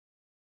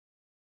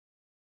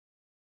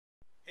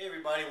Hey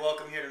everybody,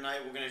 welcome here tonight.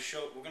 We're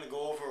going to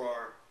go over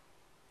our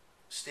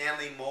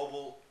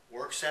Stanley-Mobile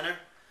Work Center.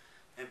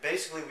 And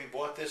basically we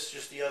bought this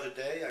just the other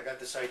day. I got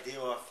this idea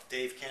off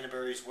Dave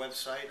Canterbury's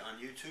website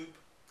on YouTube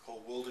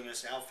called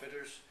Wilderness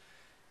Outfitters.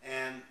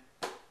 And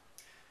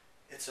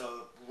it's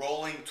a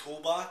rolling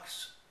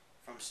toolbox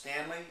from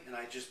Stanley, and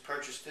I just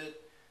purchased it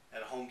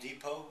at Home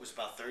Depot. It was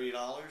about $30.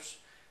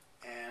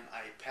 And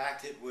I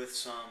packed it with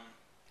some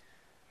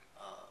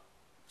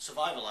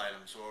survival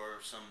items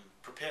or some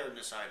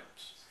preparedness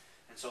items.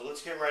 And so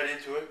let's get right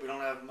into it. We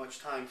don't have much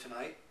time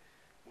tonight.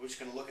 We're just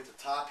going to look at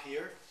the top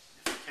here.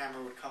 If the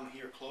camera would come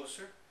here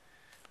closer.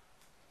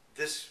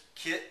 This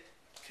kit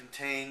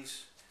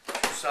contains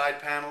two side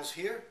panels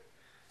here,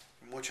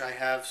 from which I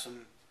have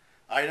some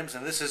items.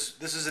 And this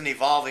is an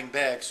evolving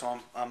bag, so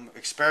I'm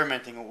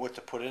experimenting with what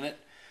to put in it.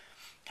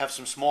 Have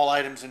some small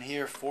items in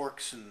here,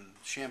 forks and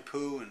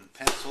shampoo and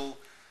pencil,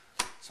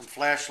 some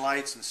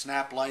flashlights and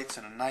snap lights,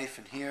 and a knife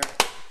in here.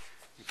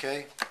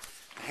 Okay,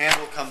 the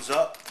handle comes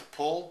up to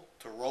pull,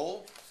 to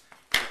roll,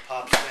 and it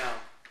pops down.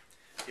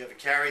 You have a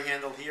carry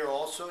handle here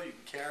also, you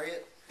can carry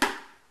it.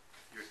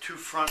 Your two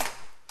front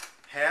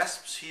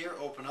hasps here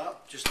open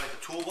up, just like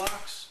a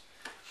toolbox.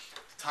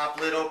 The top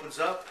lid opens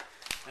up,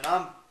 and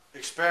I'm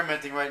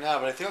experimenting right now,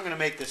 but I think I'm going to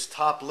make this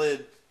top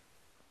lid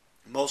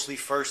mostly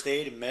first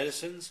aid and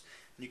medicines.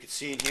 And you can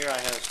see in here I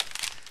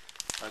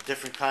have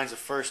different kinds of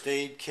first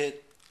aid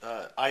kit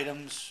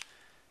items,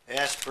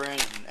 aspirin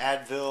and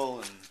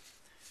Advil and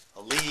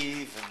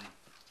Aleve and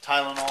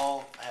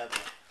Tylenol. I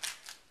have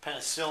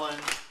penicillin.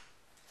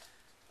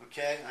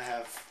 Okay, I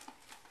have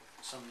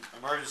some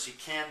emergency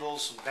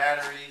candles, some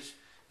batteries,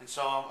 and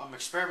so I'm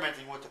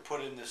experimenting what to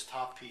put in this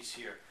top piece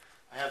here.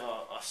 I have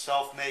a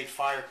self-made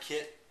fire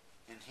kit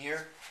in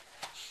here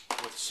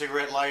with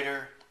cigarette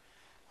lighter,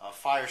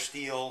 fire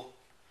steel,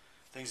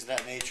 things of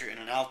that nature, in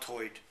an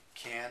Altoid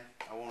can.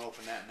 I won't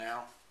open that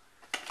now.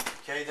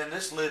 Okay, then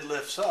this lid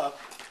lifts up,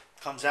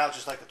 comes out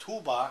just like a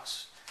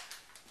toolbox,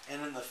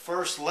 and in the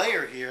first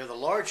layer here, the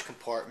large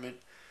compartment,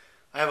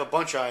 I have a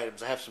bunch of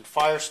items. I have some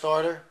fire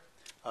starter,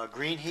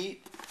 green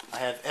heat. I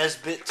have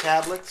SBIT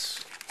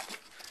tablets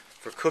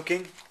for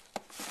cooking.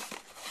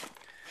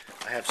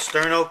 I have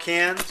sterno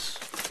cans,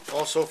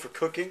 also for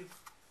cooking,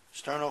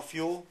 sterno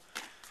fuel.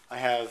 I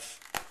have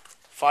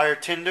fire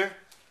tinder.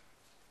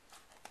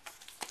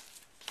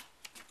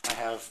 I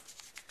have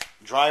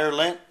dryer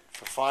lint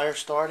for fire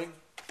starting.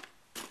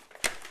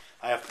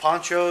 I have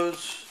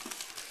ponchos,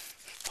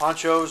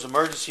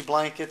 emergency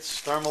blankets,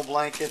 thermal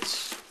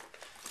blankets.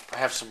 I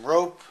have some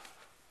rope.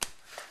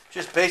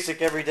 Just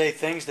basic everyday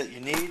things that you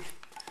need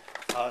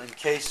in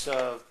case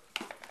of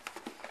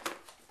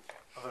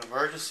an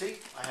emergency.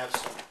 I have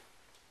some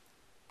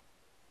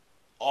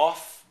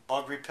off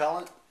bug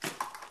repellent,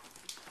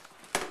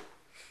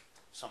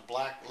 some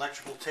black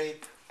electrical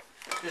tape.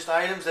 Just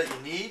items that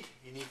you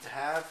need to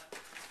have.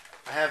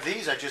 I have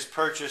these I just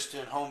purchased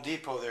in Home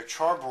Depot. They're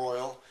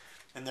charbroil,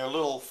 and they're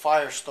little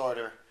fire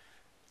starter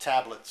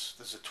tablets.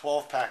 There's a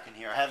 12-pack in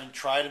here. I haven't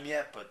tried them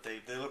yet, but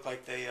they look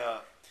like they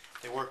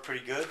work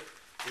pretty good.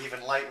 They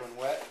even light when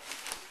wet.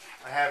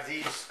 I have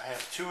these. I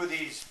have two of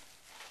these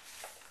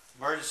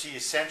emergency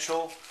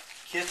essential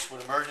kits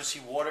with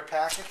emergency water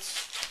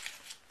packets.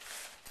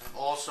 And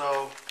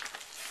also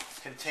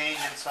contained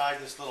inside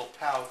this little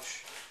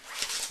pouch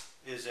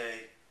is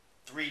a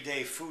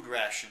 3-day food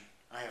ration.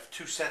 I have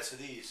two sets of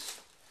these.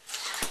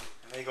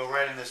 And they go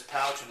right in this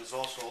pouch, and there's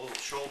also a little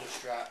shoulder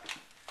strap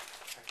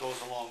that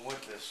goes along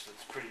with this.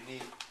 It's pretty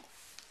neat.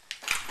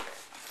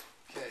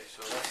 Okay,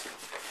 so that's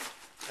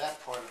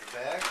that part of the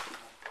bag.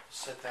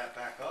 Set that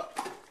back up.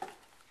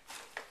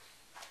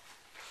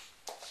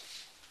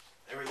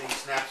 Everything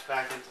snaps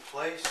back into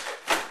place.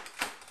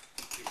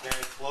 Your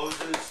bag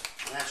closes,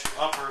 and that's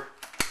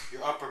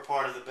your upper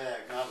part of the bag.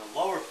 Now the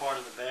lower part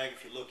of the bag,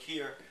 if you look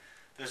here,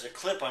 there's a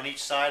clip on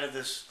each side of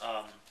this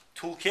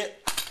toolkit.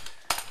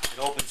 It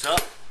opens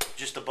up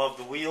just above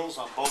the wheels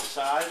on both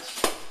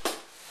sides.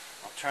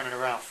 I'll turn it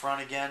around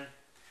front again.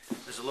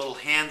 There's a little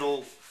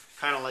handle,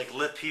 kind of like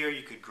lip here,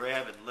 you could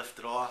grab and lift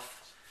it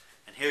off.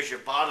 And here's your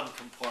bottom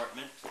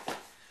compartment,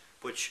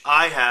 which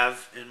I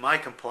have in my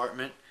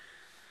compartment.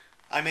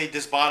 I made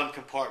this bottom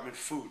compartment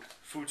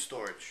food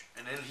storage.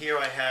 And in here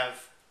I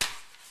have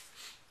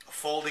a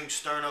folding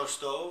sterno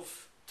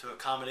stove to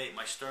accommodate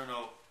my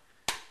sterno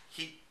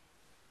heat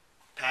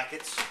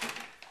packets.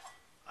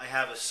 I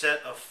have a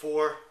set of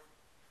 4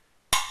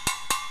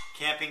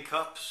 camping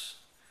cups.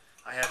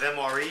 I have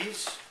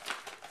MREs.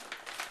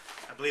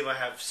 I believe I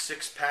have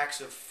 6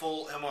 packs of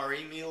full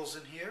MRE meals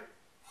in here.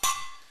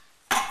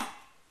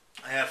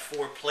 I have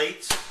 4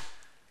 plates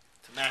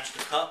to match the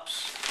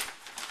cups,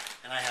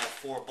 and I have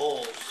 4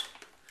 bowls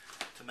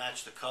to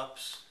match the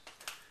cups,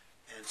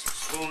 and some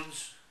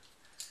spoons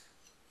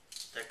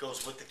that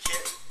goes with the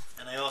kit.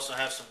 And I also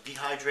have some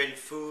dehydrated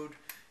food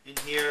in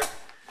here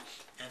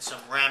and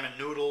some ramen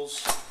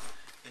noodles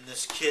in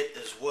this kit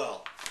as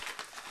well.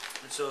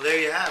 And so there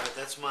you have it.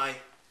 That's my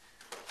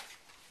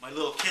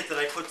little kit that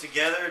I put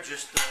together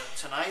just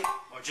tonight,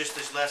 or just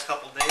this last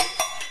couple days.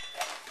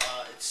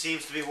 It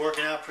seems to be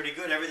working out pretty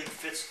good. Everything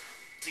fits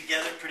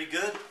together pretty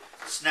good.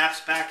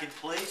 Snaps back in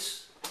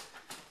place.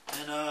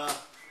 And I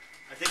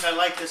think I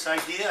like this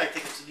idea. I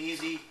think it's an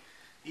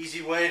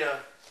easy way to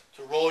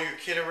roll your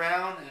kit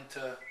around and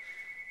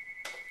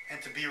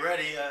to be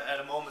ready at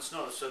a moment's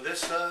notice. So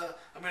this,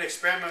 I'm going to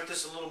experiment with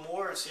this a little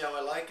more and see how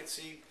I like it,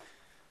 see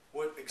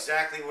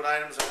exactly what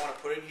items I want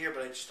to put in here,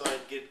 but I just thought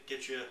I'd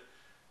get you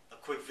a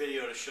quick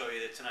video to show you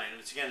that tonight. And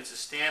it's a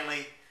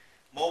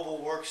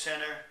Stanley-Mobile Work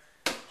Center,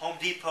 Home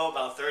Depot,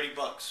 about $30.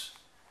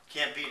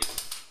 Can't beat it.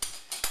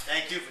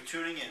 Thank you for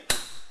tuning in.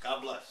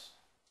 God bless.